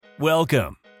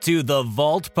Welcome to the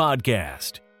Vault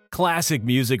Podcast, classic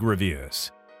music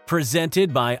reviews,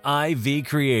 presented by IV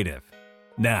Creative.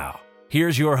 Now,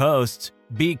 here's your hosts,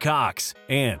 B. Cox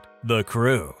and the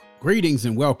crew. Greetings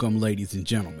and welcome, ladies and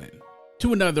gentlemen,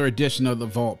 to another edition of the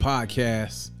Vault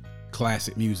Podcast,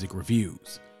 classic music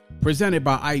reviews, presented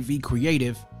by IV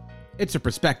Creative. It's a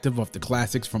perspective of the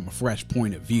classics from a fresh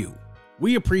point of view.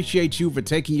 We appreciate you for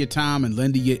taking your time and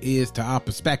lending your ears to our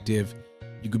perspective.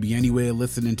 You could be anywhere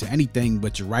listening to anything,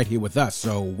 but you're right here with us,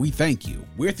 so we thank you.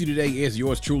 With you today is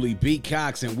yours truly, B.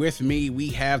 Cox, and with me, we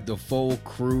have the full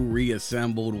crew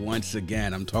reassembled once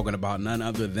again. I'm talking about none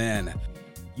other than,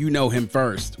 you know him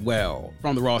first, well,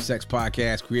 from the Raw Sex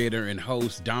Podcast, creator and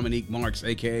host, Dominique Marks,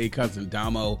 a.k.a. Cousin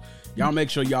Damo. Y'all make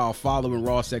sure y'all following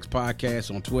Raw Sex Podcast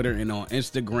on Twitter and on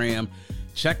Instagram.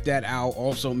 Check that out.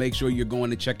 Also, make sure you're going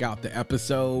to check out the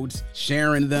episodes,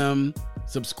 sharing them,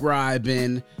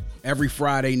 subscribing. Every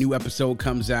Friday, new episode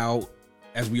comes out.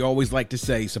 As we always like to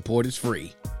say, support is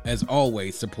free. As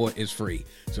always, support is free.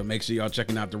 So make sure y'all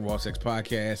checking out the Raw Sex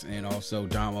Podcast, and also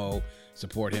Damo,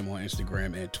 support him on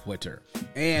Instagram and Twitter.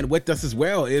 And with us as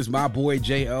well is my boy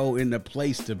J.O. in the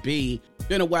place to be.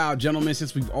 Been a while, gentlemen,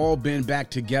 since we've all been back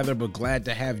together, but glad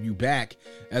to have you back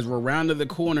as we're rounding the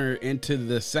corner into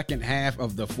the second half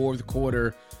of the fourth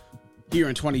quarter here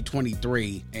in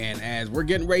 2023, and as we're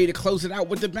getting ready to close it out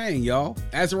with the bang, y'all.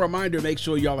 As a reminder, make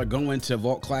sure y'all are going to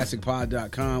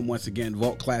vaultclassicpod.com. Once again,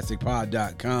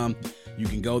 vaultclassicpod.com. You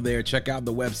can go there, check out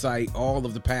the website, all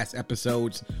of the past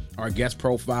episodes, our guest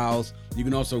profiles. You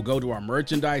can also go to our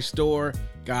merchandise store.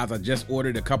 Guys, I just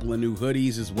ordered a couple of new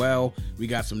hoodies as well. We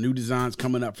got some new designs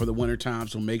coming up for the winter time,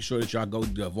 so make sure that y'all go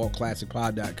to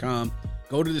vaultclassicpod.com.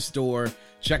 Go to the store,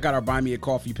 check out our Buy Me a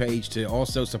Coffee page to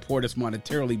also support us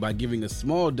monetarily by giving a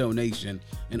small donation,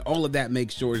 and all of that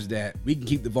makes sure that we can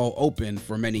keep the vault open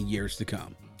for many years to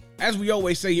come. As we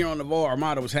always say here on the vault, our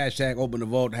motto is hashtag open the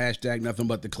vault, hashtag nothing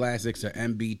but the classics, or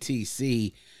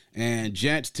MBTC. And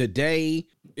gents, today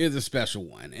is a special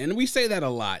one. And we say that a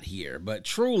lot here, but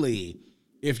truly,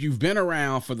 if you've been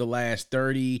around for the last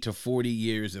 30 to 40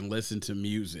 years and listened to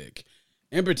music,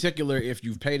 in particular, if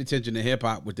you've paid attention to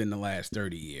hip-hop within the last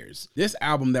 30 years, this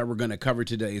album that we're going to cover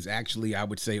today is actually, I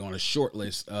would say, on a short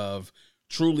list of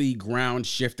truly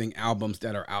ground-shifting albums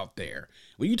that are out there.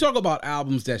 When you talk about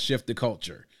albums that shift the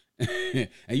culture, and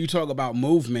you talk about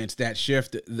movements that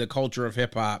shift the culture of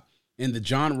hip-hop and the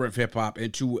genre of hip-hop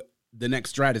into the next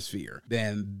stratosphere,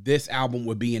 then this album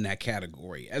would be in that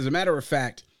category. As a matter of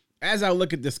fact, as I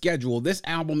look at the schedule, this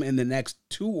album and the next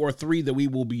 2 or 3 that we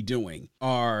will be doing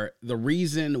are the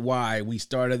reason why we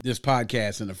started this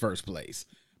podcast in the first place.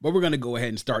 But we're going to go ahead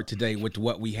and start today with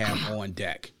what we have on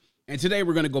deck. And today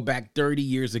we're going to go back 30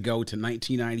 years ago to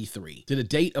 1993, to the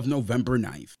date of November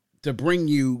 9th, to bring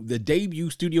you the debut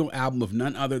studio album of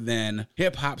none other than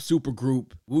hip-hop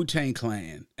supergroup Wu-Tang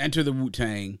Clan, Enter the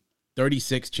Wu-Tang,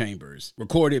 36 Chambers,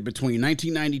 recorded between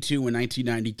 1992 and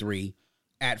 1993,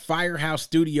 at Firehouse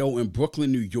Studio in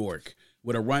Brooklyn, New York,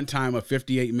 with a runtime of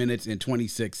 58 minutes and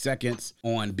 26 seconds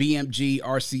on BMG,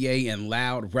 RCA, and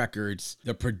Loud Records.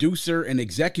 The producer and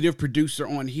executive producer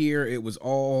on here, it was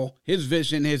all his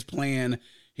vision, his plan.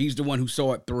 He's the one who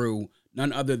saw it through.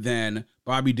 None other than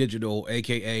Bobby Digital,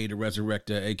 a.k.a. The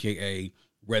Resurrector, a.k.a.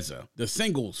 RZA. The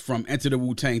singles from Enter the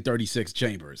Wu-Tang 36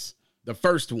 Chambers. The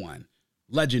first one,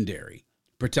 Legendary,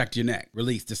 Protect Your Neck,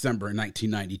 released December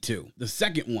 1992. The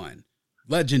second one,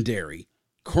 Legendary,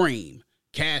 Cream,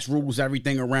 Cash Rules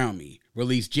Everything Around Me,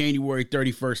 released January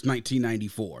 31st,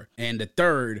 1994. And the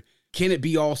third, Can It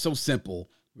Be All So Simple,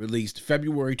 released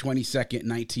February 22nd,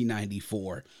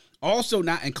 1994. Also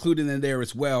not included in there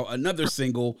as well, another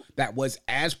single that was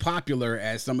as popular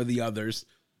as some of the others,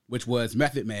 which was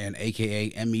Method Man, a.k.a.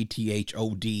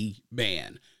 METHOD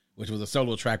Man, which was a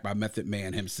solo track by Method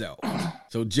Man himself.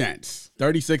 So, gents,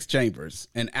 36 Chambers,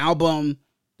 an album,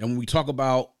 and when we talk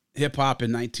about hip-hop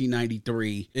in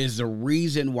 1993, is the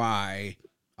reason why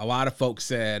a lot of folks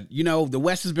said, you know, the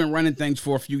West has been running things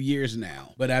for a few years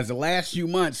now. But as the last few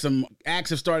months, some acts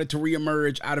have started to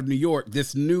reemerge out of New York.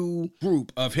 This new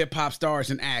group of hip-hop stars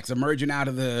and acts emerging out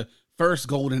of the first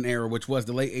golden era, which was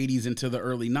the late 80s into the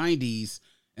early 90s,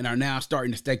 and are now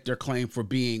starting to stake their claim for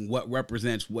being what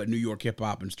represents what New York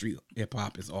hip-hop and street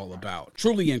hip-hop is all about.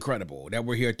 Truly incredible that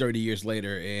we're here 30 years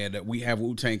later, and we have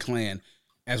Wu-Tang Clan,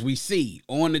 as we see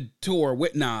on the tour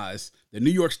with Nas, the New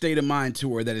York State of Mind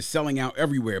tour that is selling out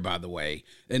everywhere, by the way,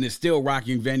 and is still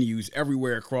rocking venues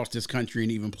everywhere across this country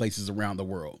and even places around the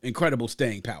world. Incredible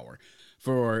staying power.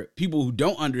 For people who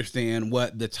don't understand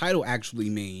what the title actually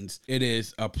means, it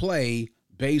is a play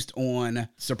based on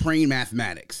supreme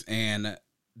mathematics. And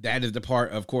that is the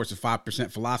part, of course, of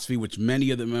 5% philosophy, which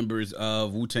many of the members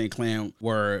of Wu-Tang Clan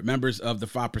were members of the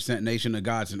 5% Nation of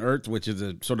Gods and Earth, which is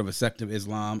a sort of a sect of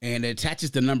Islam. And it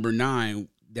attaches the number 9,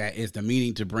 that is the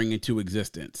meaning to bring into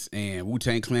existence. And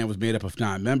Wu-Tang Clan was made up of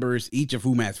 9 members, each of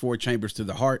whom has 4 chambers to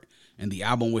the heart. And the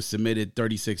album was submitted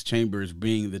 36 chambers,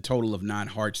 being the total of 9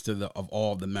 hearts of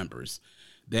all the members.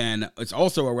 Then it's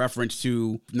also a reference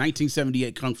to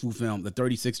 1978 Kung Fu film, The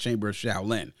 36th Chamber of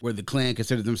Shaolin, where the clan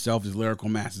considered themselves as lyrical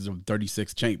masters of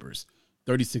 36 chambers,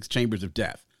 36 chambers of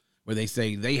death, where they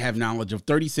say they have knowledge of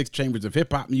 36 chambers of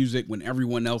hip-hop music when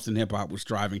everyone else in hip-hop was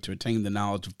striving to attain the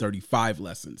knowledge of 35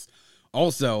 lessons.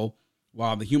 Also,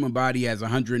 while the human body has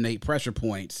 108 pressure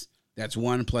points, that's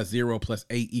 1 plus 0 plus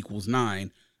 8 equals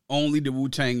 9, only the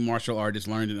Wu-Tang martial artists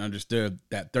learned and understood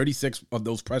that 36 of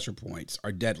those pressure points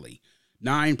are deadly.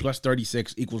 9 plus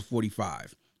 36 equals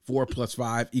 45. 4 plus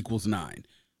 5 equals 9.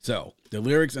 So, the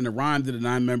lyrics and the rhymes of the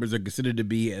 9 members are considered to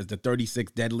be as the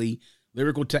 36 deadly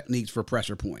lyrical techniques for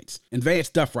pressure points.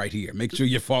 Advanced stuff right here. Make sure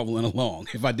you're following along.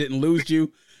 If I didn't lose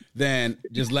you, then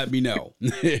just let me know.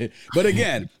 But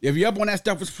again, if you're up on that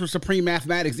stuff for Supreme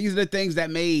Mathematics, these are the things that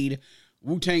made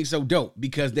Wu-Tang so dope,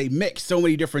 because they mixed so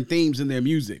many different themes in their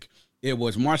music. It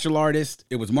was martial artists,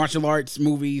 it was martial arts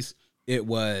movies, it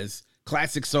was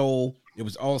classic soul, it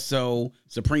was also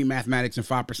Supreme Mathematics and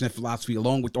 5% philosophy,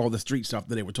 along with all the street stuff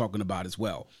that they were talking about as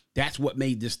well. That's what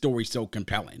made this story so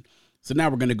compelling. So now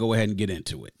we're going to go ahead and get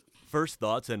into it. First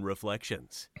thoughts and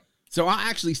reflections. So I'll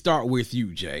actually start with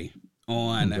you, Jay,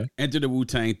 on Enter the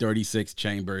Wu-Tang 36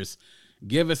 Chambers.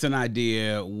 Give us an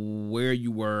idea where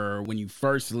you were when you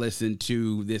first listened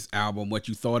to this album, what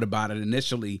you thought about it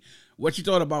initially, what you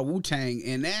thought about Wu-Tang,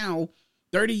 and now,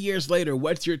 30 years later,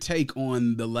 what's your take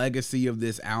on the legacy of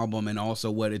this album and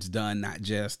also what it's done, not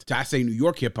just, I say New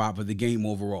York hip-hop, but the game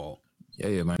overall?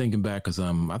 Yeah, man. Thinking back, because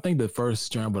I think the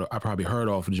first joint I probably heard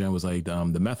off of the joint was like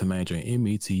the Method Man joint,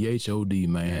 METHOD,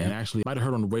 man. Yeah. And actually, I might have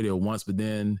heard on the radio once, but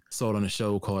then saw it on a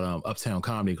show called Uptown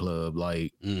Comedy Club.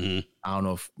 Like, I don't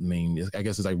know I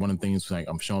guess it's like one of the things, like,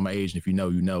 I'm showing my age, and if you know,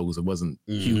 you know, because it wasn't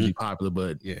hugely popular,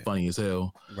 but funny as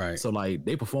hell. Right. So, like,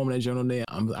 they performing that joint on there.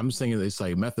 I'm singing, it's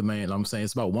like Method Man. I'm saying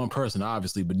it's about one person,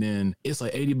 obviously, but then it's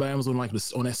like 80 bands on like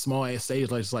on that small ass stage,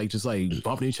 like just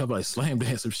bumping each other, like slam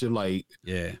dance and shit. Like,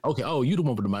 okay, oh, you the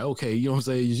one with the mic, okay, you know what I'm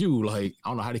saying? It's you. Like, I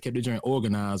don't know how they kept the joint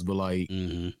organized, but like, you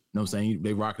know what I'm saying?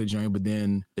 They rocked the joint, but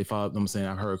then they followed, you know what I'm saying?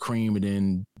 I heard Cream and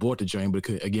then bought the joint, but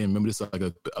again, remember this is like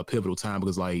a pivotal time,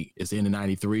 because like it's the end of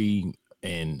 93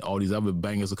 and all these other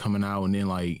bangers are coming out, and then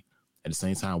like at the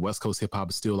same time, West Coast hip hop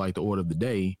is still like the order of the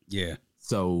day. Yeah.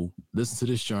 So listen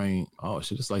to this joint. Oh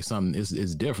shit, it's like something, it's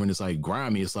different. It's like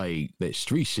grimy. It's like that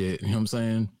street shit. You know what I'm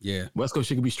saying? Yeah. West Coast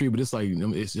shit can be street, but it's like, it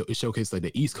showcased like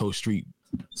the East Coast street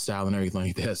style and everything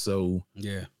like that. So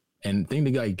yeah. And the thing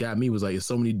that like got me was like, it's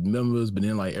so many members, but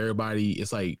then like everybody,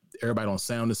 it's like everybody don't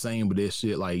sound the same, but this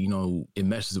shit, like, you know, it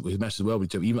meshes well with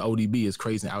each other. Even ODB, as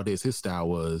crazy and out there as his style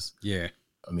was. Yeah.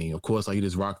 I mean, of course, like, it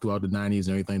just rocked throughout the 90s and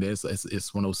everything.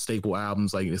 It's one of those staple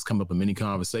albums, like, it's come up in many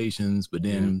conversations, but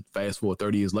then fast forward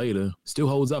 30 years later, still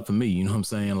holds up for me, you know what I'm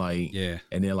saying? Like, yeah.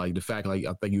 And then, like, the fact, like,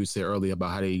 I think you said earlier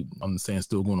about how I'm saying,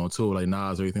 still going on tour, like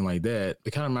Nas or anything like that. It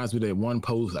kind of reminds me of that one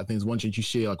post, I think it's one shit you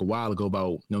shared, like, a while ago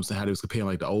about, you know what I'm saying, how they was comparing,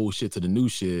 like, the old shit to the new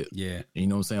shit. Yeah. And you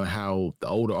know what I'm saying? Like, how the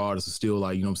older artists are still,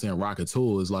 like, you know what I'm saying, rocking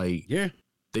tours, like, yeah.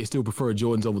 They still prefer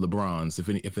Jordans over LeBrons, if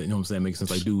you know what I'm saying, makes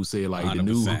sense. Like, dude said, like,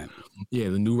 100%. The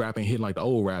new rap ain't hitting like the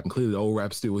old rap, and clearly the old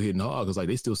rap's still hitting hard, because like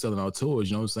they still selling out tours,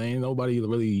 you know what I'm saying? Nobody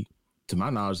really, to my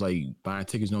knowledge, like buying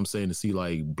tickets, you know what I'm saying, to see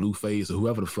like Blueface or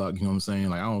whoever the fuck, you know what I'm saying?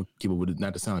 Like, I don't keep it with it,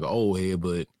 not to sound like an old head,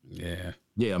 but yeah,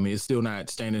 I mean, it's still not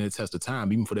standing the test of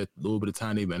time, even for that little bit of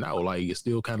time they've been out. Like, it's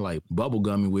still kind of like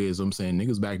bubblegummy, where, you know what I'm saying,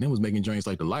 niggas back then was making drinks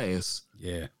like the last.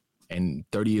 Yeah. And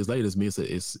 30 years later,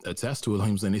 it's attached to it. Like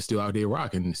I'm saying, they still out there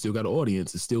rocking, still got an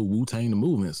audience. It's still Wu-Tang the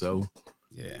movement. So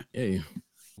yeah.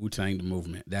 Wu-Tang the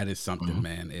movement. That is something,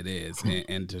 man. It is.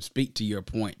 And to speak to your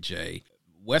point, Jay,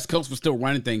 West Coast was still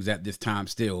running things at this time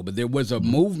still, but there was a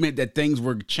movement that things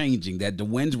were changing, that the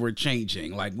winds were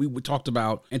changing. Like we talked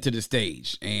about Enter the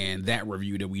Stage and that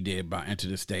review that we did about Enter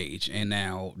the Stage. And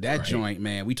now that joint,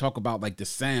 man, we talk about like the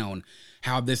sound,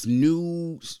 how this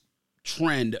new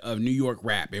trend of New York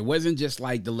rap. It wasn't just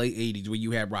like the late 80s where you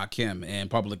had Rakim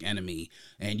and Public Enemy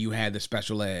and you had the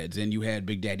Special Eds and you had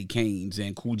Big Daddy Kane's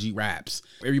and Cool G Raps,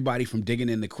 everybody from Digging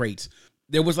in the Crates.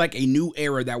 There was like a new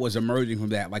era that was emerging from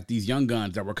that, like these young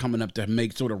guns that were coming up to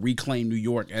make sort of reclaim New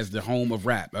York as the home of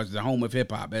rap, as the home of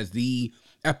hip hop, as the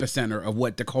epicenter of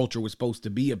what the culture was supposed to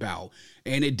be about.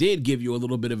 And it did give you a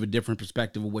little bit of a different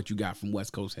perspective of what you got from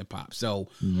West Coast hip hop. So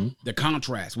the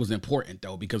contrast was important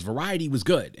though, because variety was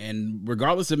good. And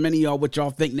regardless of many of y'all, what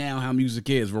y'all think now, how music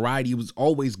is, variety was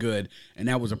always good. And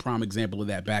that was a prime example of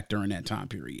that back during that time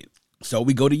period. So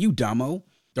we go to you, Damo.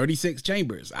 36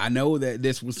 Chambers. I know that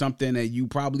this was something that you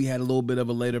probably had a little bit of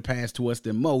a later pass to us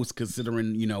than most,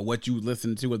 considering, you know, what you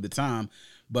listened to at the time.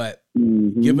 But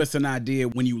give us an idea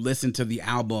when you listened to the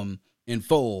album in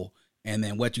full, and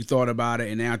then what you thought about it,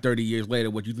 and now 30 years later,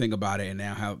 what you think about it, and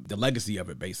now how the legacy of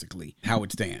it, basically, how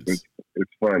it stands.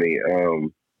 It's funny.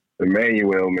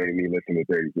 Emmanuel made me listen to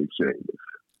 36 Chambers.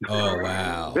 Oh,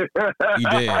 wow. He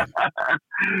did.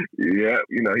 Yeah,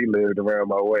 you know, he lived around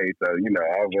my way. So, you know,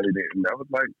 I really didn't. I was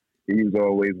like, he was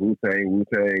always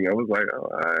Wu-Tang. I was like, oh,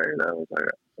 all right. I was like,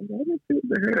 what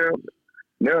the hell?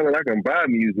 Now that I can buy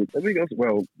music, let me go,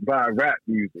 buy rap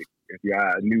music if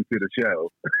y'all new to the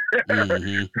show.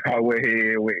 I went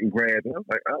and grabbed it. I was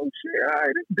like, oh, shit, all right,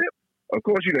 it's dip. Of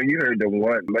course, you know, you heard the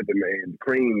one Method Man,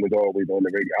 Cream was always on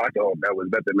the radio. I thought that was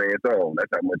Method Man's song.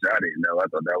 That's how much I didn't know. I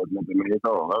thought that was Method Man's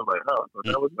song. I was like, oh, so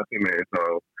that was Method Man's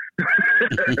song.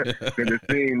 Because it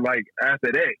seemed like after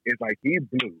that, it's like he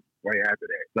blew right after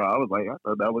that. So I was like, I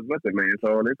thought that was Method Man's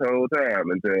song this whole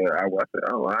time until I said,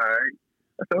 oh, all right.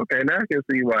 I said, okay, now I can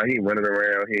see why he running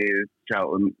around here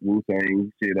shouting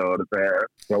Wu-Tang shit all the time.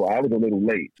 So I was a little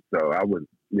late. So I was,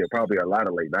 you know, probably a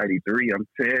lot of late. 93, I'm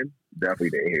 10. Definitely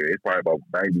didn't hear it. It's probably about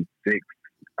 96.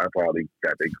 I probably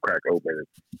got the crack open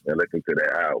and listened to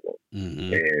that album.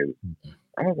 And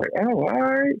I was like, oh,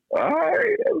 all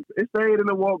right. It stayed in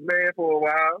the Walkman for a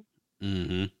while.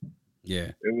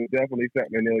 Yeah. It was definitely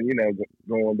something, and you know,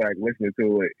 going back listening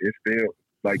to it, it's still,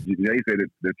 like Jay said,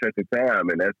 it's the test of time,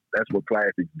 and that's what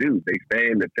classics do. They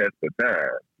stand the test of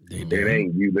time. It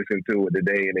ain't you listen to it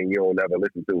today and then you don't never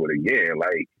listen to it again.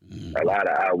 Like a lot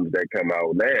of albums that come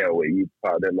out now where you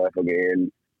pop that motherfucker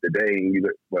in today and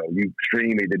you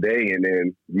stream it today and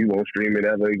then you won't stream it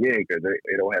ever again because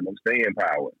they don't have no staying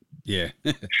power. Yeah.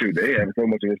 Shoot, they have so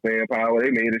much of the staying power.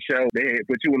 They made a show. They had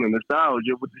put you in the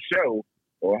nostalgia with the show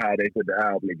or how they put the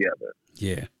album together.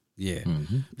 Yeah. Yeah,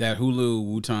 that Hulu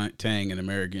Wu-Tang and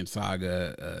American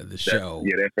Saga, the show.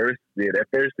 That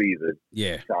first season.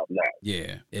 Yeah, top notch.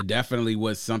 Yeah, it definitely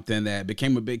was something that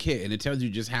became a big hit, and it tells you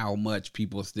just how much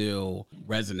people still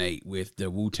resonate with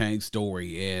the Wu-Tang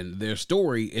story, and their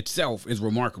story itself is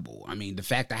remarkable. I mean, the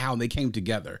fact of how they came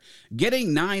together,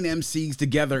 getting 9 MCs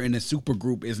together in a super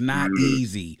group is not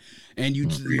easy, and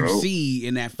you see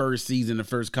in that first season, the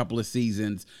first couple of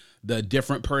seasons, the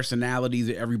different personalities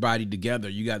of everybody together.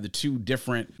 You got the 2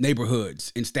 different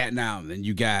neighborhoods in Staten Island, and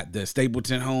you got the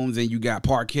Stapleton homes, and you got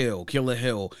Park Hill, Killer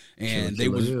Hill, and they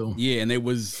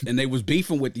was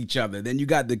beefing with each other. Then you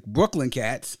got the Brooklyn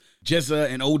cats, Jizza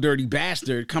and Old Dirty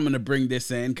Bastard, coming to bring this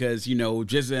in because, you know,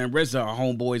 Jizza and RZA are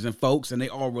homeboys and folks, and they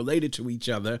all related to each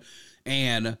other,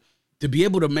 and to be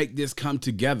able to make this come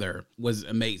together was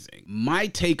amazing. My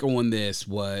take on this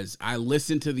was I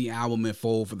listened to the album in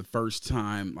full for the first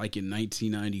time like in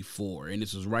 1994, and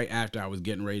this was right after I was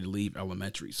getting ready to leave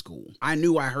elementary school. I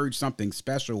knew I heard something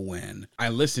special when I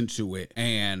listened to it,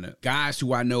 and guys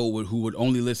who I know who would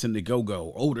only listen to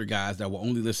go-go, older guys that would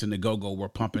only listen to go-go were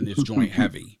pumping this joint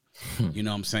heavy. You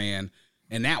know what I'm saying?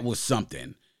 And that was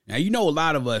something. Now, you know, a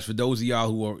lot of us, for those of y'all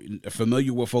who are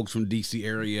familiar with folks from the DC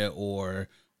area or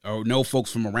know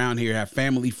folks from around here, have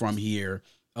family from here,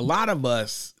 a lot of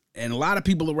us and a lot of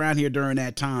people around here during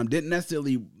that time didn't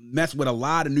necessarily mess with a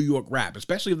lot of New York rap,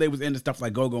 especially if they was into stuff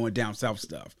like go-go and down south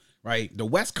stuff, right? The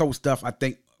West Coast stuff, I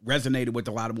think, resonated with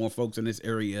a lot of more folks in this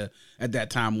area at that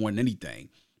time more than anything.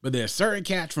 But there are certain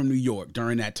cats from New York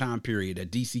during that time period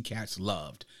that DC cats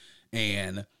loved.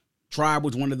 And Tribe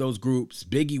was one of those groups,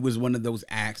 Biggie was one of those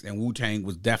acts, and Wu-Tang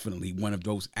was definitely one of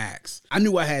those acts. I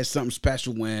knew I had something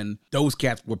special when those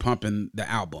cats were pumping the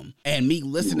album. And me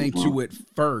listening to it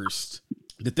first,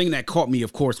 the thing that caught me,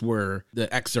 of course, were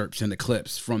the excerpts and the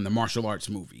clips from the martial arts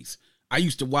movies. I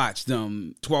used to watch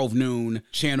them 12 noon,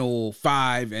 Channel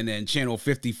 5, and then Channel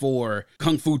 54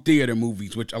 Kung Fu Theater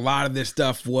movies, which a lot of this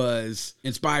stuff was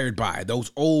inspired by.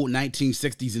 Those old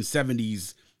 1960s and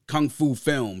 70s Kung Fu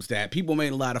films that people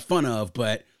made a lot of fun of,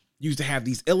 but used to have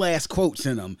these ill-ass quotes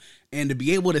in them. And to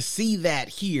be able to see that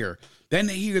here, then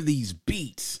to hear these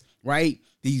beats, right?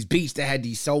 These beats that had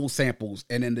these soul samples,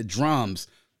 and then the drums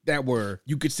that were,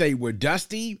 you could say, were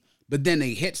dusty, but then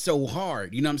they hit so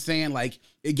hard. You know what I'm saying? Like,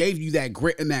 it gave you that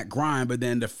grit and that grind, but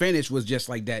then the finish was just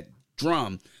like that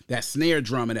drum, that snare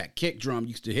drum and that kick drum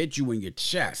used to hit you in your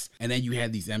chest. And then you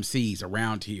had these MCs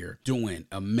around here doing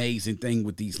amazing thing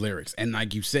with these lyrics. And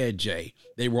like you said, Jay,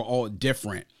 they were all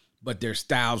different, but their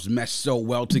styles meshed so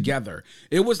well together.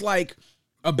 It was like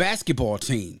a basketball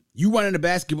team. You running a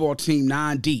basketball team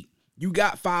 9 deep. You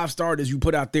got 5 starters you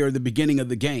put out there at the beginning of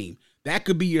the game. That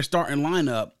could be your starting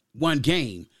lineup one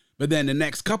game. But then the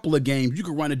next couple of games, you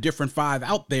could run a different 5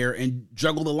 out there and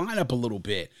juggle the lineup a little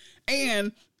bit.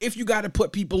 And if you got to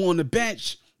put people on the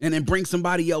bench and then bring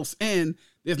somebody else in,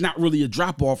 there's not really a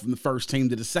drop-off from the first team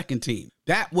to the second team.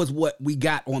 That was what we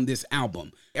got on this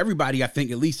album. Everybody, I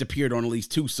think, at least appeared on at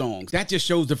least 2 songs. That just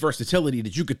shows the versatility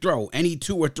that you could throw any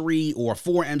 2 or 3 or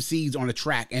 4 MCs on a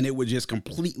track, and it would just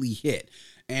completely hit.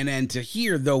 And then to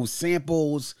hear those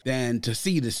samples, then to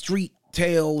see the street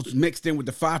tales mixed in with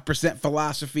the 5%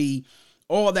 philosophy,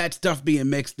 all that stuff being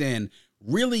mixed in,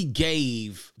 really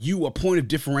gave you a point of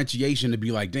differentiation to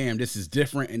be like, damn, this is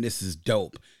different and this is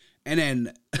dope. And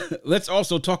then let's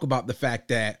also talk about the fact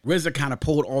that RZA kind of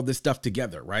pulled all this stuff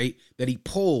together, right? That he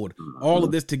pulled all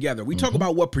of this together. We talk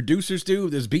about what producers do.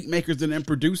 There's beat makers and then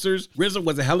producers. RZA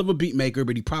was a hell of a beat maker,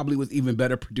 but he probably was even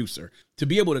better producer. To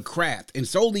be able to craft and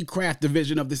solely craft the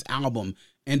vision of this album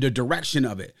and the direction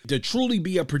of it, to truly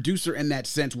be a producer in that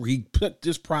sense where he put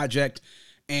this project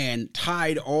and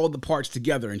tied all the parts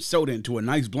together and sewed it into a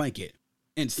nice blanket.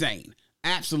 Insane.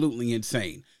 Absolutely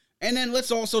insane. And then let's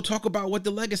also talk about what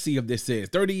the legacy of this is.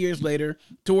 30 years later,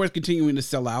 tours continuing to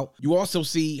sell out. You also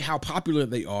see how popular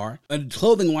they are. A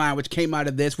clothing line which came out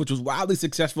of this, which was wildly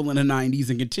successful in the 90s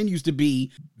and continues to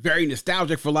be very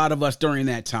nostalgic for a lot of us during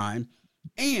that time.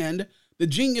 And the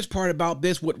genius part about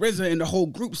this, what RZA and the whole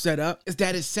group set up, is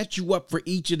that it set you up for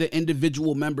each of the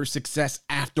individual members' success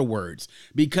afterwards.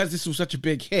 Because this was such a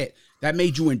big hit, that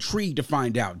made you intrigued to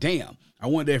find out, damn, I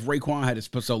wonder if Raekwon had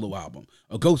a solo album,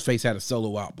 or Ghostface had a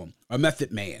solo album, or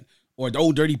Method Man, or the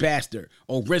Old Dirty Bastard,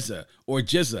 or RZA, or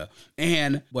GZA.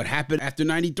 And what happened after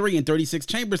 93 and 36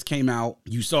 Chambers came out,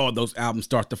 you saw those albums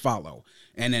start to follow.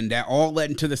 And then that all led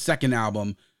into the second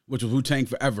album, which was Wu-Tang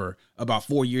Forever, about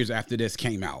 4 years after this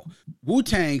came out.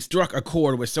 Wu-Tang struck a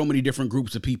chord with so many different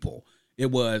groups of people. It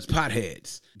was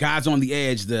potheads, guys on the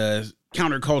edge, the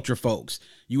counterculture folks.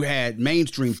 You had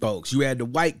mainstream folks. You had the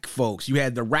white folks. You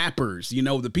had the rappers, you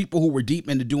know, the people who were deep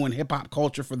into doing hip hop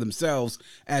culture for themselves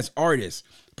as artists,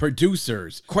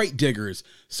 producers, crate diggers,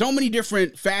 so many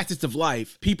different facets of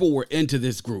life. People were into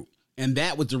this group. And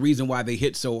that was the reason why they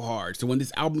hit so hard. So when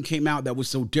this album came out that was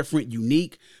so different,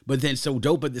 unique, but then so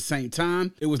dope at the same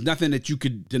time, it was nothing that you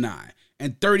could deny.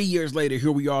 And 30 years later,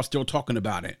 here we are still talking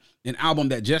about it. An album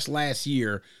that just last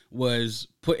year was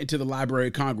put into the Library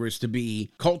of Congress to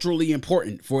be culturally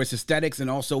important for its aesthetics and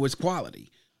also its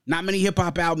quality. Not many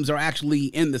hip-hop albums are actually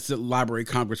in the Library of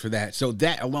Congress for that. So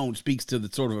that alone speaks to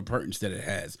the sort of importance that it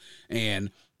has.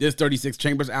 And this 36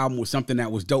 Chambers album was something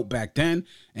that was dope back then.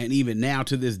 And even now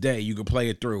to this day, you can play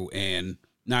it through and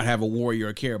not have a worry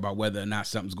or care about whether or not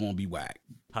something's going to be whack.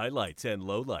 Highlights and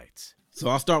lowlights. So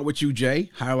I'll start with you,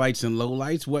 Jay. Highlights and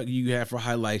lowlights. What do you have for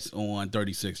highlights on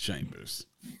 36 Chambers?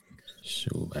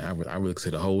 Sure, man. I really could say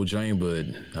the whole joint, but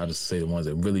I'll just say the ones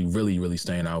that really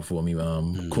stand out for me.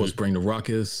 Of course, Bring the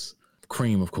Ruckus,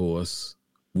 Cream, of course,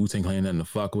 Wu-Tang Clan, Nothing to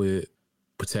Fuck With,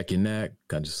 Protect Your Neck.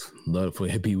 I just love it for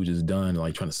hip people just done.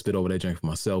 Like trying to spit over that joint for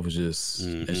myself is just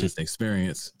it's just an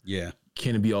experience. Yeah.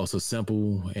 Can it be also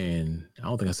simple? And I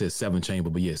don't think I said 7 Chamber,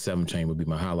 but yeah, 7 Chamber would be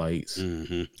my highlights.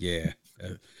 Yeah.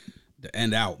 The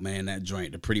end out, man, that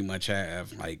joint to pretty much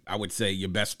have, like, I would say your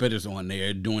best spitters on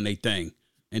there doing their thing.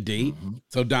 Indeed.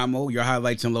 So, Damo, your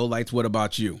highlights and lowlights, what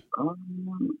about you? I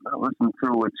listened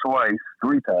to it twice,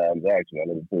 3 times actually. I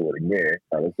listened to it again.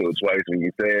 I listened to it twice when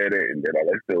you said it, and then I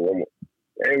listened to it one more.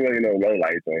 There ain't really no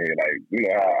lowlights on here. Like, you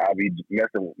know how I be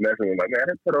messing with, like, man,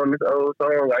 I put on this old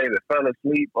song. I either fell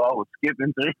asleep or I was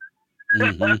skipping through. I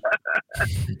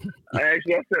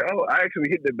actually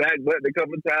hit the back button a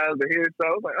couple of times to hear it, so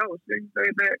I was like, oh, shit, you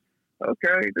say that?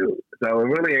 Okay, dude. So it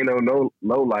really ain't no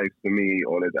low lights to me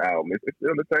on this album. It's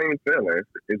still the same feeling.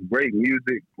 It's great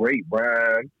music, great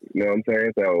rhyme. You know what I'm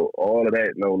saying? So all of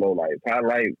that, no low lights.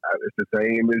 Highlight, it's the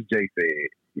same as Jay said.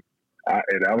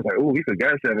 And I was like, oh, he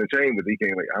forgot 7 Chambers. He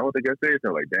came like, I don't think I said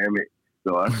so. Like, damn it.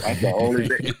 So that's the only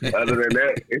thing. Other than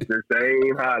that, it's the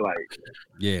same highlight.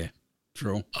 Yeah.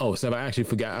 True. Oh, so I actually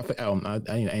forgot. I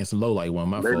didn't answer low light one.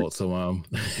 My fault. So might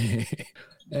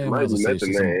be Method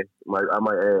Man. I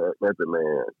might add Method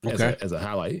Man. Okay. As a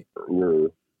highlight. Yeah.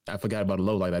 I forgot about a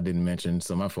low light I didn't mention.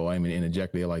 So my fault. I didn't mean to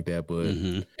interject there like that. But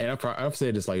and I've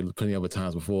said this like plenty of other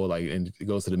times before. Like, and it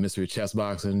goes to the mystery of chess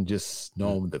boxing. Just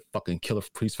know the fucking killer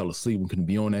priest fell asleep and couldn't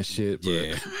be on that shit. But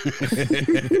yeah.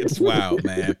 It's wild,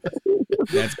 man.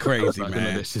 That's crazy,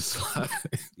 man. That's just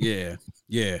Yeah.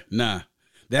 Nah.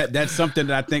 That's something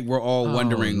that I think we're all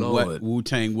wondering Lord. what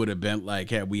Wu-Tang would have been like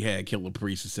had we had Killer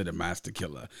Priest instead of Master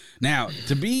Killer. Now,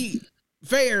 to be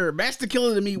fair, Master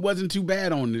Killer to me wasn't too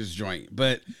bad on this joint,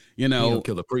 but you know,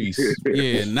 Killer Priest.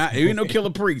 Yeah, ain't no Killer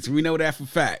Priest. We know that for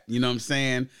fact. You know what I'm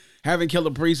saying? Having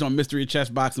Killer Priest on Mystery of Chess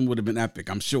Boxing would have been epic,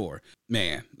 I'm sure.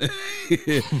 Man,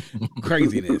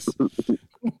 craziness.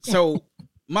 So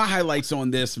my highlights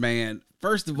on this, man.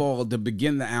 First of all, to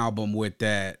begin the album with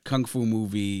that Kung Fu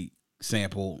movie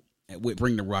sample with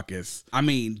Bring the Ruckus. I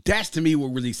mean, that's to me what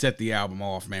really set the album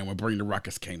off, man, when Bring the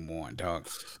Ruckus came on, dog.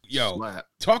 Yo, Slap.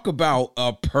 talk about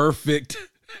a perfect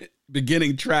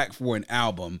beginning track for an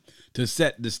album to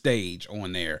set the stage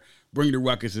on there. Bring the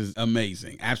Ruckus is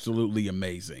amazing. Absolutely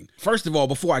amazing. First of all,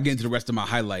 before I get into the rest of my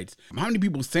highlights, how many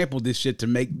people sampled this shit to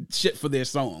make shit for their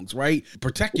songs, right?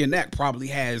 Protect Your Neck probably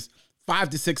has 5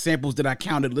 to 6 samples that I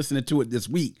counted listening to it this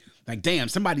week. Like, damn,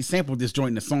 somebody sampled this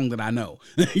joint in a song that I know,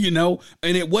 you know?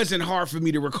 And it wasn't hard for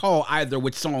me to recall either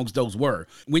which songs those were.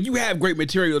 When you have great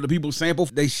material that people sample,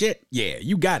 they shit, yeah,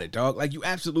 you got it, dog. Like, you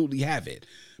absolutely have it.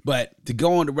 But to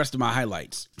go on the rest of my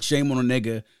highlights, Shame on a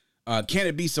Nigga. Can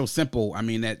It Be So Simple? I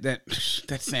mean, that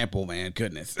sample, man,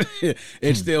 goodness.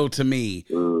 It's still, to me,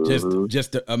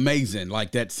 just amazing,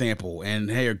 like that sample.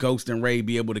 And hey, Ghost and Ray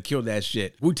be able to kill that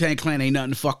shit. Wu-Tang Clan ain't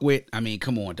nothing to fuck with. I mean,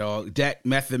 come on, dog. Dak,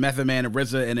 Method Man, and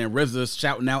RZA, and then RZA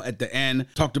shouting out at the end.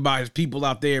 Talked about his people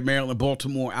out there, Maryland,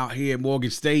 Baltimore, out here,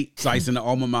 Morgan State. Sice in the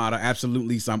alma mater,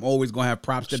 absolutely. So I'm always going to have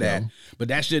props to that. But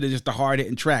that shit is just a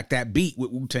hard-hitting track. That beat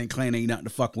with Wu-Tang Clan ain't nothing to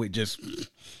fuck with. Just,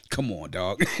 come on,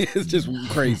 dog. It's just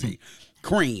crazy.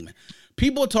 Cream.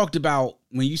 People talked about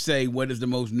when you say what is the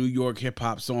most New York hip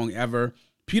hop song ever.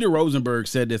 Peter Rosenberg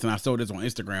said this, and I saw this on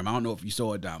Instagram. I don't know if you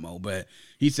saw it, Damo, but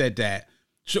he said that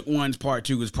Shook One's Part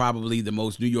 2 is probably the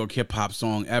most New York hip hop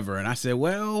song ever. And I said,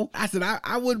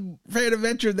 I would fair to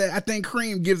venture that I think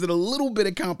Cream gives it a little bit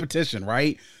of competition,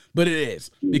 right? But it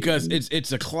is, because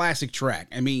it's a classic track.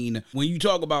 I mean, when you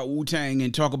talk about Wu-Tang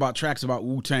and talk about tracks about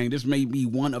Wu-Tang, this may be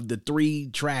one of the 3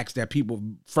 tracks that people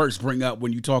first bring up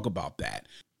when you talk about that.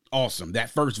 Awesome. That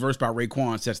first verse by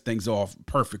Raekwon sets things off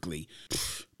perfectly.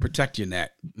 Protect Your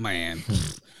Neck, man.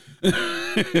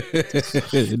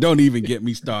 Don't even get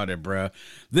me started, bruh.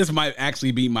 This might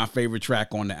actually be my favorite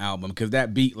track on the album, because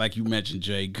that beat, like you mentioned,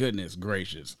 Jay, goodness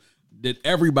gracious. Did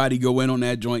everybody go in on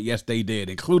that joint? Yes, they did,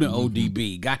 including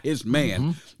ODB. Got his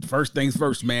man. First things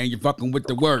first, man. You're fucking with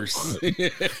the worst.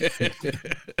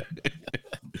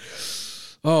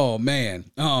 Oh, man.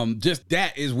 Just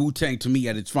that is Wu-Tang to me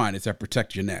at its finest, at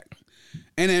Protect Your Neck.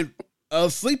 And then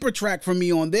a sleeper track for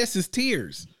me on this is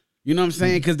Tears. You know what I'm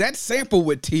saying? Because that sample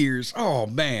with Tears, oh,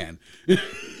 man.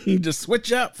 You just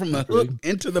switch up from the hook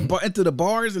into the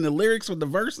bars and the lyrics with the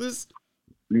verses.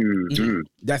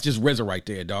 That's just RZA right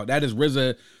there, dog. That is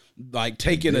RZA, like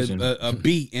taking a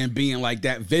beat and being like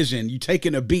that vision. You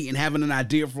taking a beat and having an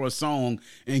idea for a song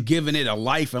and giving it a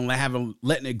life and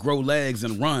letting it grow legs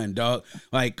and run, dog.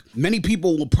 Like, many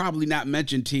people will probably not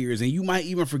mention Tears, and you might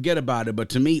even forget about it. But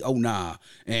to me, oh nah.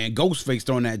 And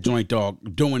Ghostface on that joint,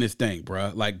 dog, doing his thing,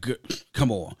 bro. Like, come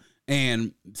on.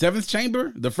 And Seventh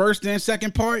Chamber, the first and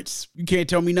second parts, you can't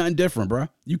tell me nothing different, bro.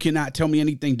 You cannot tell me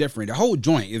anything different. The whole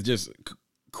joint is just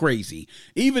crazy.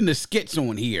 Even the skits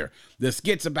on here, the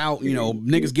skits about, you know,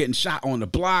 niggas getting shot on the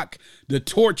block, the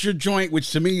torture joint,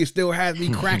 which to me still has me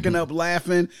cracking up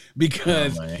laughing,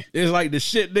 because it's like the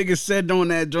shit niggas said on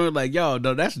that joint, like, yo,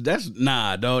 dog, that's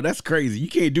nah, dog, that's crazy. You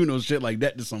can't do no shit like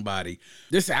that to somebody.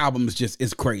 This album is just,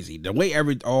 it's crazy. The way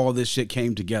all this shit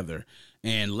came together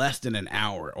in less than an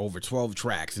hour, over 12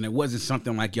 tracks. And it wasn't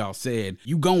something like y'all said,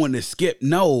 you going to skip.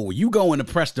 No, you going to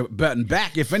press the button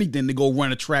back, if anything, to go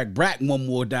run a track back one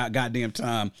more goddamn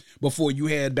time before you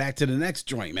head back to the next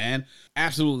joint, man.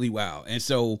 Absolutely wow. And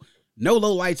so no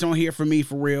low lights on here for me,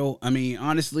 for real. I mean,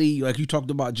 honestly, like you talked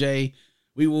about, Jay,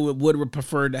 we would have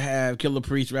preferred to have Killer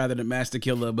Priest rather than Master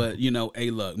Killer. But, you know,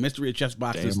 hey, look, Mystery of Chess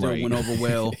Boxing still went over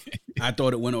well. I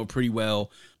thought it went over pretty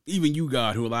well. Even You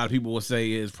God, who a lot of people will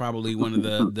say is probably one of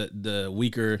the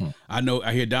weaker. I know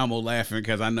I hear Damo laughing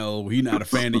because I know he's not a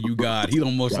fan of You God. He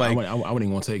almost I wouldn't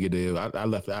even want to take it there. I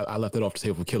left it off the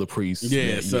table for Killer Priest.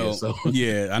 Yeah, so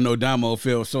I know Damo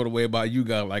feels sort of way about You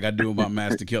God like I do about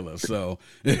Master Killer. So,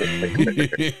 but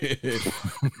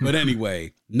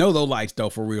anyway, no low lights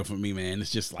though, for real, for me, man. It's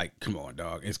just like, come on,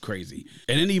 dog, it's crazy.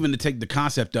 And then even to take the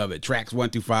concept of it, tracks 1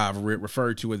 through 5 are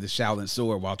referred to as the Shaolin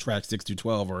Sword, while tracks 6 through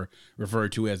 12 are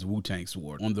referred to as Wu-Tang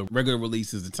Sword on the regular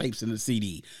releases, the tapes, and the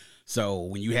CD. So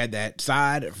when you had that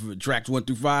side, tracks 1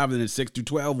 through 5, and then 6 through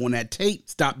 12 on that tape,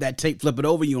 stop that tape, flip it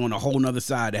over, you're on a whole nother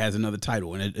side that has another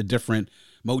title and a different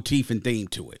motif and theme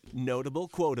to it. Notable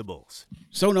quotables.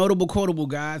 So notable quotable,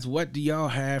 guys. What do y'all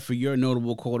have for your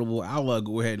notable quotable? I'll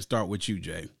go ahead and start with you,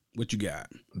 Jay. What you got?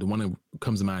 The one that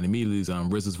comes to mind immediately is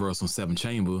RZA's verse on Seven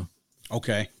Chamber.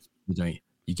 Okay.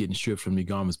 You getting stripped from your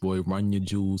garments, boy. Run your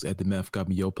jewels at the meth. Got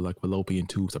me open like fallopian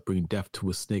tubes. I bring death to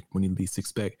a snake when you least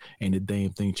expect. Ain't a damn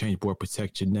thing change, boy.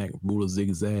 Protect your neck. Ruler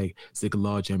zigzag.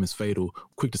 Zig-a-law jam is fatal.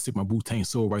 Quick to stick my Wu-Tang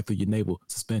sword right through your navel.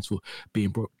 Suspenseful. Being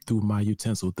brought through my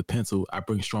utensil. The pencil. I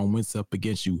bring strong winds up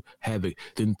against you. Havoc.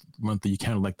 Then run through your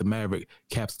counter like the Maverick.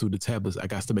 Caps through the tablets. I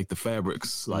got to make the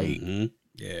fabrics. Like,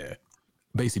 yeah.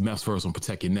 Basically, Meth's first on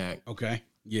Protect Your Neck. Okay.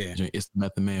 Yeah. It's the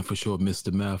Method Man for sure,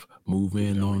 Mr. Meth. Move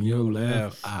in on your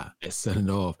left. Set it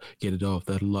off. Get it off.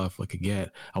 That'll off like a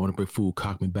gat. I want to break food.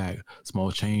 Cock me back.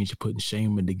 Small change. Putting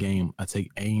shame in the game. I take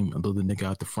aim and blow the nigga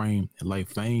out the frame. And like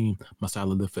fame, my style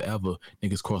will live forever.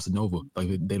 Niggas crossing over like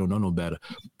they don't know no better.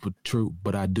 But true,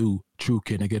 but I do. True,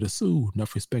 can I get a sue?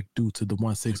 Enough respect due to the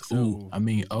 1-6. Ooh, I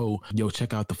mean, yo,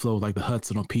 check out the flow like the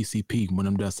Hudson on PCP when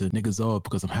I'm dusting niggas off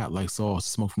because I'm hot like sauce.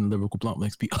 Smoke from the lyrical blunt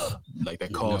makes me like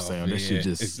that call sound. That shit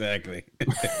just exactly.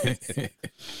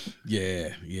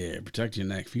 yeah. Protect your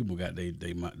neck. People got they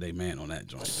man on that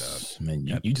joint, dog. Man,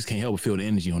 you just can't help but feel the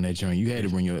energy on that joint. You had to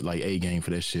bring your like A game for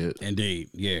that shit.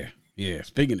 Indeed, yeah. Yeah,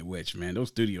 speaking of which, man, those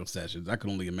studio sessions, I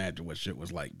could only imagine what shit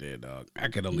was like there, dog. I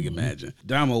could only imagine.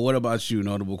 Damo, what about you,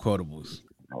 notable quotables?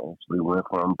 I actually went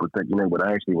from Protect Your Neck, but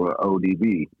I actually went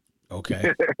ODB.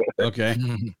 Okay. Okay.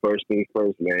 First things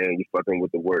first, man, you fucking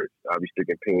with the words. I'll be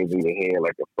sticking pins in your hand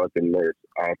like a fucking nurse.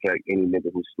 I'll attack any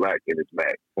nigga who's slack in his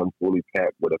back. Come fully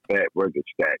packed with a fat burger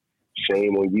stack.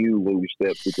 Shame on you when you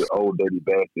step to the old dirty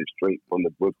bastard straight from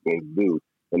the Brooklyn Zoo.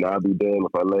 And I'll be damned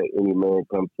if I let any man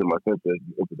come to my center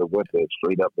into the winter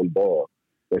straight up and down.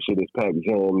 That shit is packed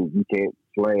jam. You can't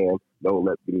slam. Don't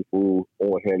let me fool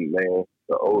on him, man.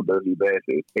 The old dirty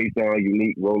bastard. They sound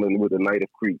unique rolling with a night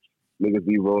of creeps. Niggas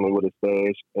be rolling with a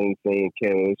stash. Ain't saying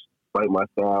cash. Fight my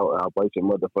style, I'll bite your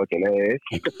motherfucking ass.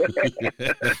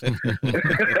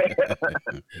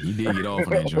 He did get off on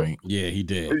that joint. Yeah, he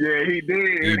did. Yeah, he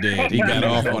did. He did. He got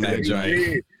off on that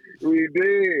joint. We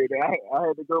did. I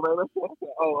had to go back and say,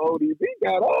 ODB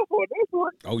got off on this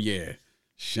one. Oh, yeah.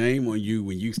 Shame on you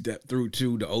when you step through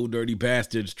to the old dirty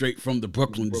bastard straight from the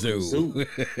Brooklyn Zoo.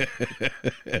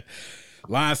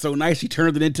 Line so nice, he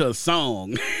turned it into a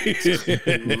song.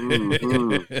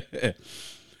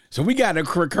 So we got a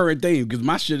recurring theme because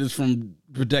my shit is from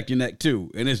Protect Your Neck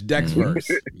too, and it's Deck's verse.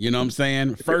 You know what I'm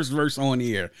saying? First verse on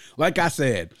here. Like I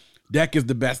said, Deck is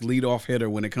the best leadoff hitter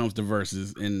when it comes to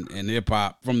verses in hip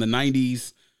hop from the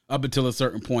 90s up until a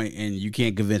certain point, and you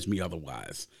can't convince me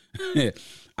otherwise.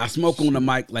 I smoke on the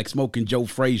mic like smoking Joe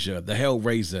Frazier, the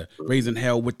Hellraiser, raising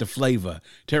hell with the flavor,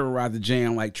 terrorize the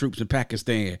jam like troops in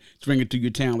Pakistan, string it to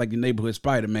your town like your neighborhood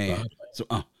Spider-Man. So,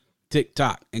 tick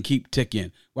tock and keep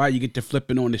ticking. While you get to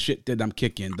flipping on the shit that I'm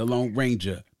kicking. The Lone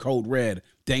Ranger, Code Red,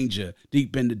 Danger,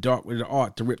 deep in the dark with the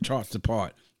art to rip charts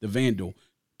apart. The Vandal,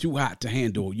 too hot to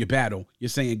handle. Your battle, you're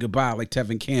saying goodbye like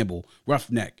Tevin Campbell.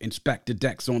 Roughneck, inspect the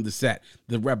decks on the set.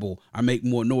 The Rebel, I make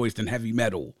more noise than heavy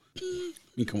metal. I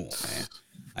mean, come on, man.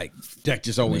 Like, Deck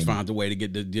just always finds a way to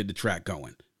get the track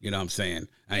going. You know what I'm saying?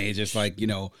 I mean, it's just like, you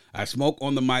know, I smoke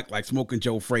on the mic like smoking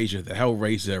Joe Frazier, the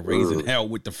Hellraiser, raising hell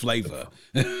with the flavor.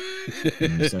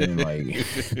 I'm saying, like,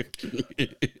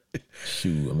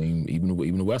 shoot, I mean,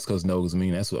 even the West Coast knows. I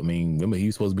mean, that's what I mean. Remember, he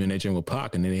was supposed to be in that joint with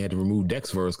Pac, and then they had to remove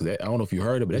Deck's verse because I don't know if you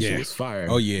heard it, but that shit was fire.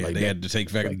 Oh yeah, like, they had to take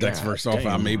Deck's verse off.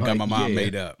 Damn, Got my mind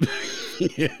made up.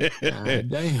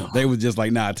 Damn. They was just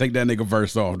like, nah, take that nigga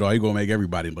verse off, dog. He gonna make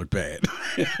everybody look bad.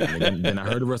 then I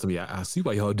heard the rest of it. I see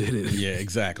why y'all did it. Yeah,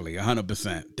 exactly,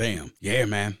 100%. Damn, yeah,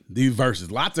 man. These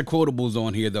verses, lots of quotables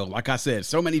on here though. Like I said,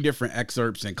 so many different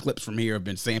excerpts and clips from here have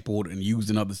been sampled and used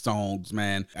in other songs,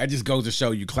 man. That just goes to show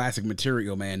you classic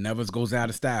material, man, never goes out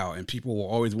of style, and people will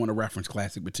always want to reference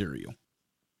classic material.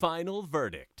 Final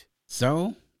verdict.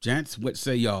 So, gents, what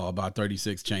say y'all about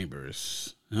 36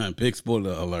 Chambers? Big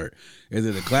spoiler alert. Is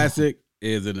it a classic?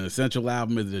 Is it an essential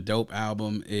album? Is it a dope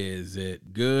album? Is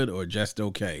it good or just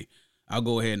okay? I'll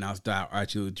go ahead and I'll start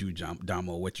actually with you,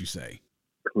 Damo. What you say?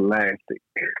 Classic.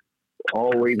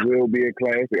 Always will be a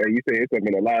classic. You say it's up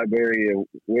in the library, and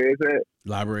where is that?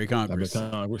 Library of Congress.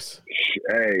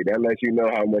 Hey, that lets you know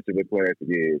how much of a classic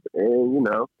it is. And, you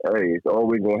know, hey, it's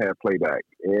always going to have playback.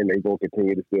 And they're going to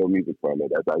continue to steal music from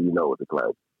it. That's how you know it's a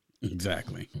classic.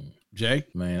 Exactly. Jay?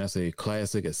 Man, that's a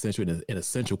classic, essential, an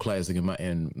essential classic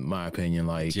in my opinion.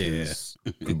 Like,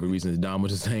 could be reasons Dom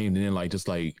was the same, and then like just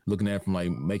like looking at it from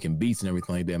like making beats and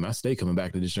everything like that. Man, I stay coming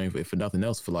back to this joint for nothing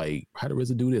else for like how did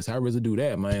RZA do this, how RZA do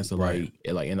that, man. So like,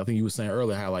 and I think you were saying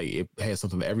earlier how like it has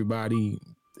something for everybody,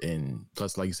 and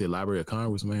plus like you said, Library of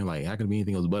Congress, man. Like, how can it be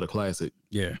anything else but a classic?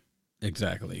 Yeah,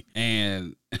 exactly.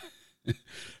 And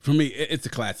for me, it's a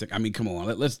classic. I mean, come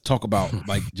on, let's talk about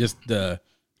like just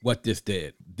what this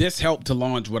did. This helped to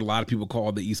launch what a lot of people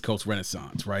call the East Coast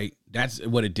Renaissance, right? That's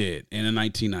what it did in the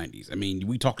 1990s. I mean,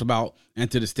 we talked about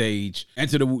Enter the Stage.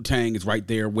 Enter the Wu-Tang is right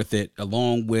there with it,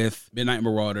 along with Midnight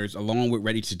Marauders, along with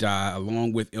Ready to Die,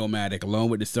 along with Illmatic, along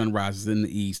with The Sunrises in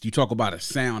the East. You talk about a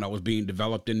sound that was being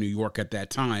developed in New York at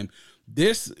that time.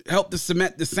 This helped to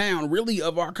cement the sound, really,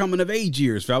 of our coming of age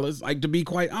years, fellas. Like, to be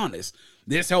quite honest,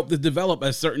 this helped to develop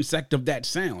a certain sect of that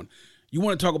sound. You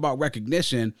want to talk about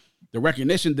recognition, the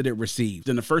recognition that it received.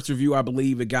 In the first review, I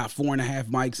believe it got 4.5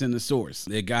 mics in the source.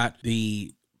 It got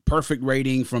the perfect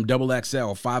rating from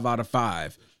XXL, 5 out of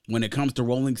 5. When it comes to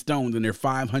Rolling Stones and their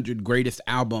 500 greatest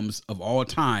albums of all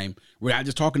time, we're not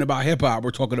just talking about hip hop,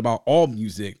 we're talking about all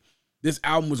music. This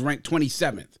album was ranked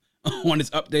 27th on its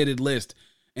updated list.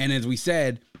 And as we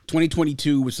said,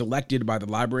 2022 was selected by the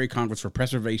Library of Congress for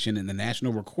preservation in the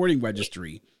National Recording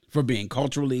Registry for being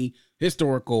culturally,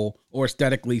 historical, or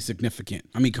aesthetically significant.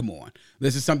 I mean, come on.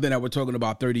 This is something that we're talking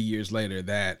about 30 years later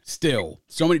that still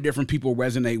so many different people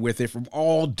resonate with it from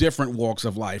all different walks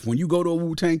of life. When you go to a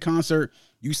Wu-Tang concert,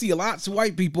 you see lots of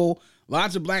white people,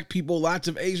 lots of black people, lots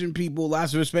of Asian people,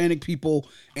 lots of Hispanic people,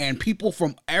 and people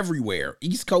from everywhere,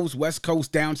 East Coast, West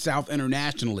Coast, down south,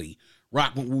 internationally,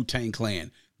 rock with Wu-Tang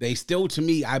Clan. They still, to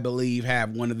me, I believe, have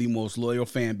one of the most loyal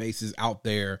fan bases out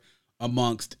there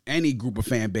amongst any group of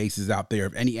fan bases out there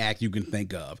of any act you can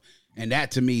think of. And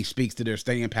that, to me, speaks to their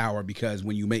staying power, because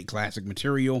when you make classic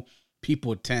material,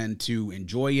 people tend to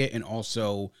enjoy it and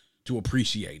also to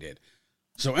appreciate it.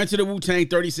 So Enter the Wu-Tang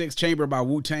 36 Chamber by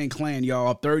Wu-Tang Clan,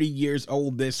 y'all. 30 years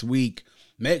old this week.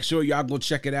 Make sure y'all go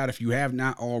check it out if you have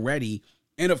not already.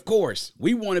 And of course,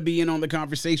 we want to be in on the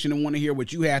conversation and want to hear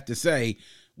what you have to say.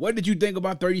 What did you think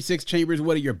about 36 Chambers?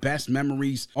 What are your best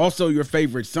memories? Also, your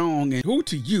favorite song, and who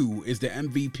to you is the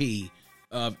MVP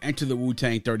of Enter the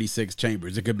Wu-Tang 36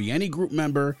 Chambers? It could be any group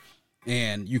member,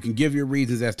 and you can give your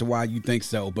reasons as to why you think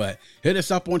so. But hit us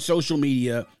up on social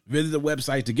media. Visit the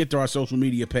website to get to our social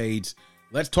media page.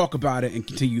 Let's talk about it and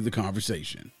continue the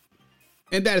conversation.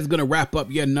 And that is going to wrap up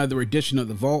yet another edition of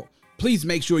The Vault. Please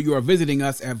make sure you are visiting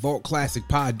us at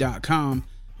vaultclassicpod.com.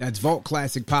 That's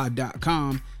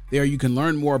vaultclassicpod.com. There you can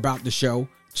learn more about the show,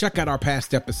 check out our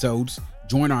past episodes,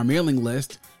 join our mailing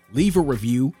list, leave a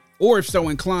review, or if so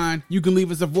inclined, you can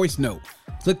leave us a voice note.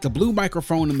 Click the blue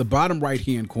microphone in the bottom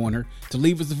right-hand corner to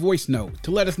leave us a voice note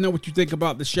to let us know what you think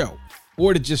about the show,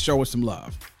 or to just show us some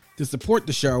love. To support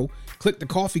the show, click the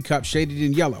coffee cup shaded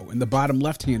in yellow in the bottom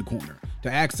left-hand corner to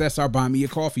access our Buy Me a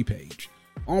Coffee page.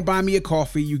 On Buy Me a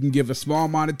Coffee, you can give a small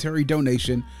monetary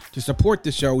donation to support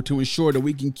the show to ensure that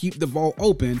we can keep the vault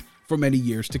open for many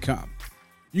years to come.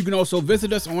 You can also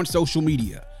visit us on social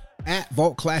media at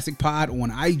Vault Classic Pod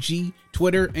on IG,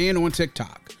 Twitter, and on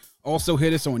TikTok. Also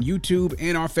hit us on YouTube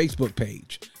and our Facebook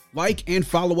page. Like and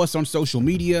follow us on social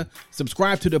media,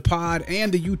 subscribe to the pod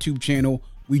and the YouTube channel.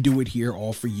 We do it here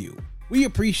all for you. We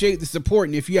appreciate the support,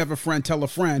 and if you have a friend, tell a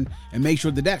friend, and make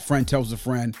sure that that friend tells a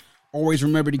friend. Always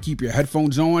remember to keep your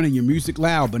headphones on and your music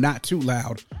loud, but not too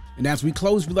loud. And as we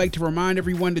close, we'd like to remind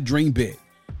everyone to dream big,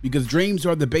 because dreams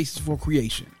are the basis for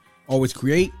creation. Always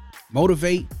create,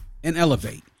 motivate, and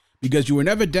elevate, because you were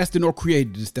never destined or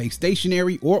created to stay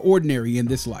stationary or ordinary in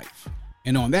this life.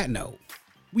 And on that note,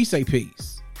 we say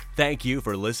peace. Thank you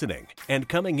for listening and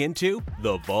coming into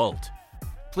The Vault.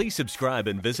 Please subscribe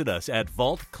and visit us at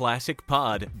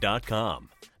vaultclassicpod.com.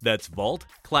 That's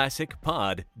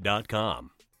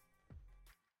vaultclassicpod.com.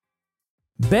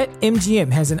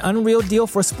 BetMGM has an unreal deal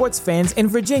for sports fans in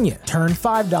Virginia. Turn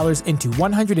 $5 into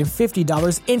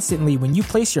 $150 instantly when you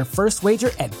place your first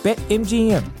wager at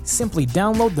BetMGM. Simply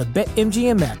download the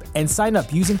BetMGM app and sign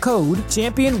up using code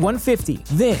Champion150.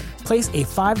 Then, place a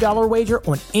 $5 wager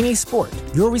on any sport.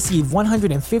 You'll receive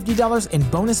 $150 in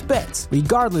bonus bets,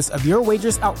 regardless of your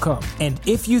wager's outcome. And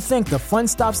if you think the fun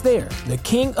stops there, the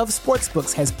King of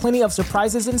Sportsbooks has plenty of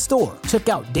surprises in store. Check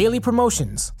out daily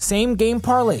promotions, same-game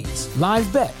parlays, live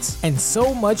bets, and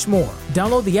so much more.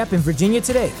 Download the app in Virginia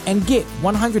today and get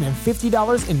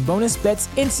 $150 in bonus bets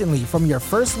instantly from your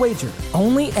first wager.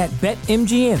 Only at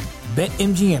BetMGM.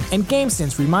 BetMGM and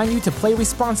GameSense remind you to play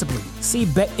responsibly. See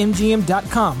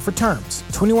BetMGM.com for terms.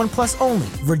 21 plus only.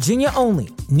 Virginia only.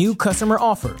 New customer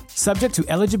offer. Subject to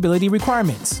eligibility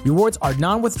requirements. Rewards are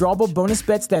non-withdrawable bonus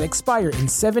bets that expire in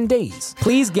 7 days.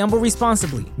 Please gamble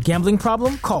responsibly. Gambling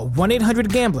problem? Call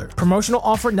 1-800-GAMBLER. Promotional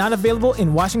offer not available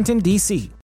in Washington, D.C.